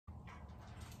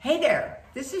Hey there,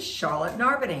 this is Charlotte in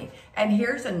Albany, and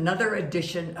here's another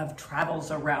edition of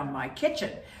Travels Around My Kitchen.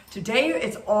 Today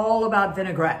it's all about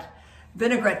vinaigrette.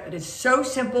 Vinaigrette that is so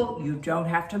simple, you don't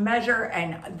have to measure,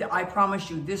 and I promise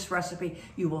you this recipe,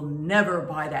 you will never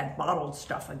buy that bottled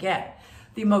stuff again.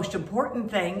 The most important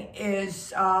thing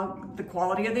is the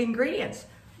quality of the ingredients.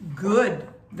 Good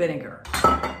vinegar,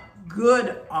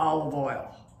 good olive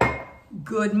oil,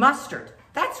 good mustard.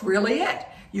 That's really it.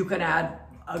 You can add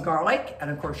a garlic, and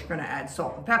of course you're going to add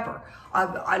salt and pepper.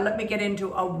 Let me get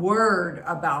into a word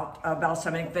about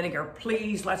balsamic vinegar.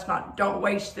 Please, don't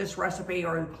waste this recipe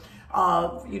or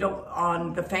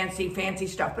on the fancy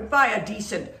stuff, but buy a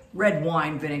decent red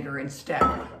wine vinegar instead.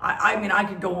 I mean, I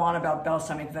could go on about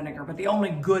balsamic vinegar, but the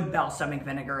only good balsamic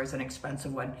vinegar is an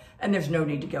expensive one, and there's no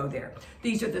need to go there.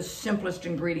 These are the simplest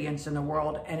ingredients in the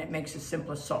world, and it makes the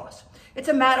simplest sauce. It's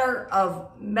a matter of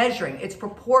measuring, it's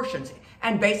proportions,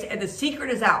 and the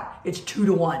secret is out. It's 2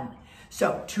 to 1.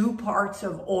 So 2 parts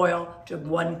of oil to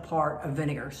 1 part of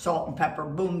vinegar, salt and pepper,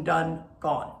 boom, done,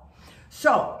 gone.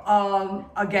 So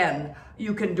again,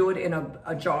 you can do it in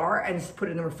a jar and put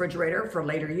it in the refrigerator for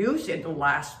later use. It'll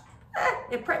last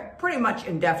pretty much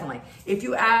indefinitely. If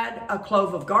you add a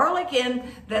clove of garlic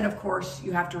in, then of course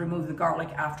you have to remove the garlic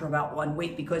after about 1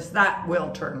 week because that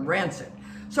will turn rancid.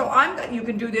 So you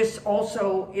can do this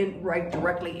also right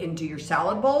directly into your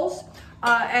salad bowls.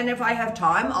 And if I have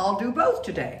time, I'll do both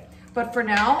today. But for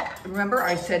now, remember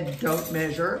I said don't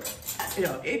measure. You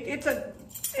know, it's a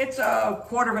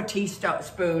 1/4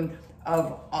 teaspoon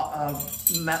of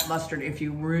mustard if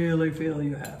you really feel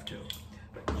you have to.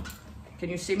 Can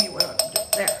you see me?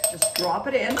 There, just drop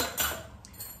it in.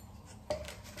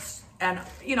 And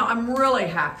you know, I'm really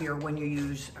happier when you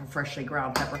use a freshly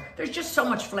ground pepper. There's just so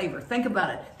much flavor. Think about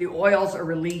it. The oils are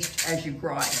released as you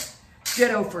grind.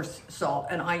 Ditto for salt,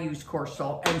 and I use coarse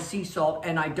salt and sea salt,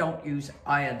 and I don't use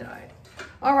iodide.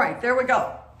 All right, there we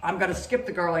go. I'm gonna skip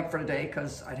the garlic for today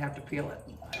because I'd have to peel it.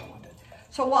 I don't want it.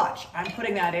 So watch, I'm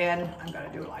putting that in. I'm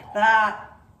gonna do it like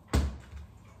that.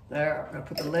 There, I'm gonna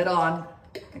put the lid on.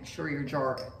 Make sure your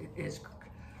jar is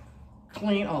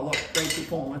clean. Oh, look, way too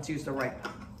full. Let's use the right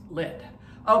lid.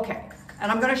 Okay,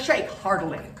 and I'm gonna shake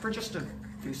heartily for just a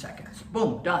few seconds.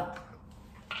 Boom, done.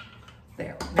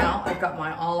 There, now I've got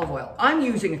my olive oil. I'm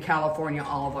using a California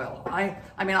olive oil.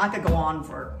 I mean, I could go on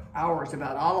for hours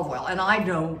about olive oil, and I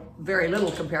know very little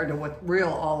compared to what real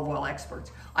olive oil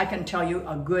experts. I can tell you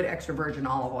a good extra virgin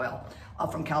olive oil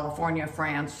from California,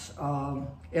 France,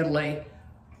 Italy,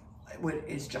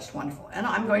 is just wonderful. And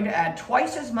I'm going to add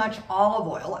twice as much olive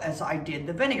oil as I did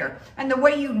the vinegar. And the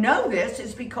way you know this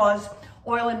is because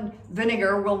oil and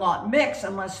vinegar will not mix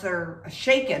unless they're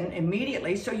shaken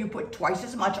immediately. So you put twice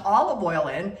as much olive oil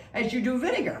in as you do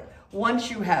vinegar. Once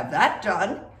you have that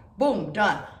done, boom,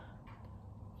 done.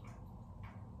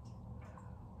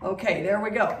 Okay, there we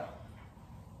go.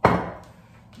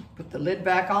 Put the lid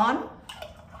back on.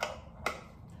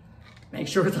 Make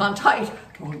sure it's on tight,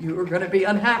 or you are going to be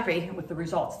unhappy with the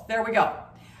results. There we go.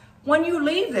 When you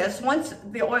leave this, once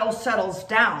the oil settles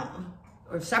down,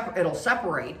 it'll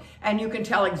separate, and you can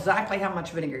tell exactly how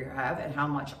much vinegar you have and how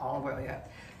much olive oil you have.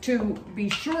 To be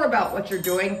sure about what you're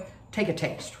doing, take a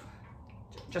taste,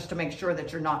 just to make sure that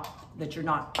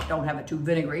don't have it too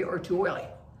vinegary or too oily.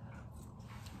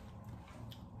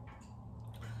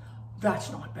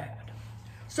 That's not bad.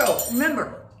 So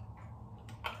remember,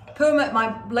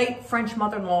 my late French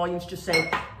mother-in-law used to say,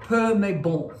 peu mais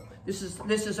bon. This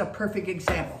is a perfect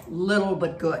example, little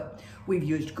but good. We've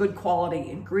used good quality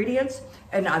ingredients,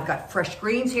 and I've got fresh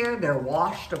greens here. They're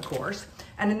washed, of course.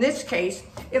 And in this case,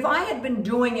 if I had been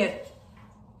doing it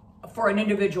for an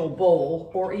individual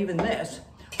bowl, or even this,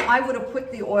 I would have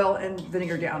put the oil and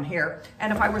vinegar down here.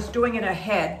 And if I was doing it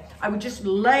ahead, I would just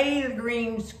lay the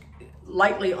greens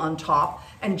lightly on top,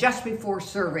 and just before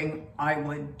serving, I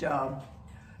would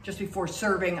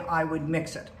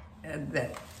mix it.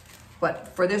 But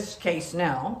for this case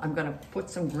now, I'm gonna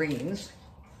put some greens.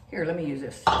 Here, let me use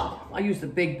this. I'll use the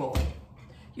big bowl.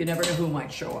 You never know who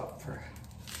might show up for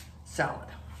salad.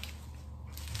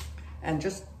 And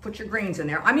just put your greens in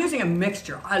there. I'm using a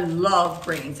mixture. I love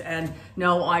greens, and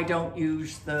no, I don't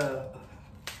use the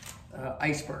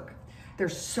iceberg.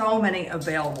 There's so many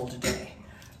available today.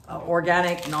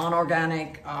 Organic,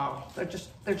 non-organic,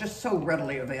 they're just so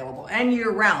readily available, and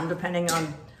year-round, depending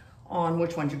on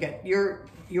which ones you get.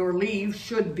 Your leaves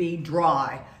should be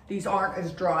dry. These aren't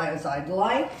as dry as I'd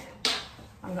like.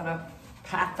 I'm gonna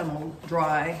pat them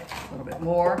dry a little bit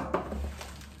more,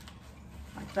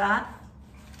 like that.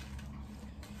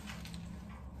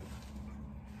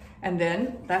 And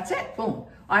then that's it, boom.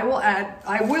 I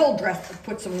will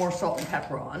put some more salt and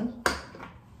pepper on.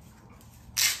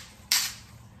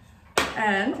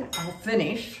 And I'll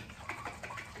finish,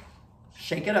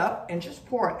 shake it up and just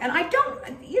pour it. And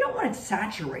you don't want it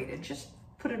saturated, just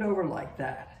put it over like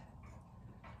that.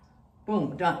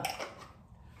 Boom, done.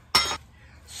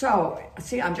 So,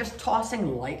 see, I'm just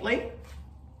tossing lightly,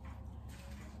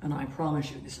 and I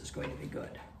promise you this is going to be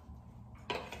good.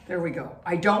 There we go.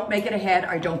 I don't make it ahead,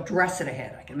 I don't dress it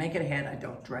ahead. I can make it ahead, I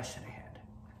don't dress it ahead.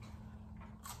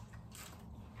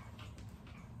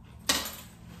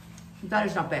 That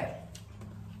is not bad.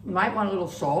 You might want a little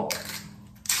salt.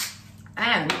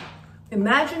 And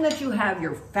imagine that you have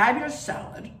your fabulous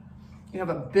salad. You have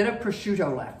a bit of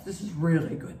prosciutto left. This is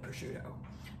really good prosciutto.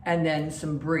 And then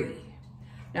some brie.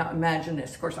 Now imagine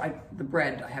this. Of course, the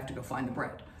bread, I have to go find the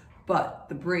bread. But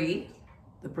the brie,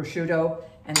 the prosciutto,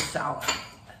 and the salad.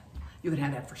 You can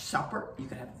have that for supper. You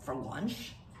can have it for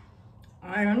lunch.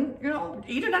 And, you know,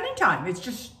 eat it anytime. It's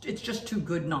just too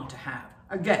good not to have.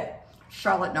 Again,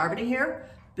 Charlotte Narbonne here.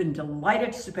 Been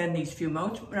delighted to spend these few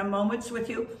moments with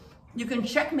you. You can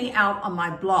check me out on my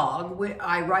blog.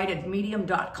 I write at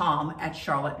medium.com at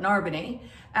Charlotte Narbonne,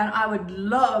 and I would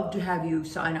love to have you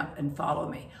sign up and follow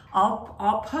me.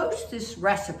 I'll post this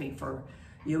recipe for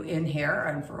you in here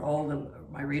and for all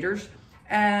my readers,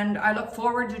 and I look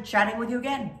forward to chatting with you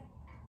again.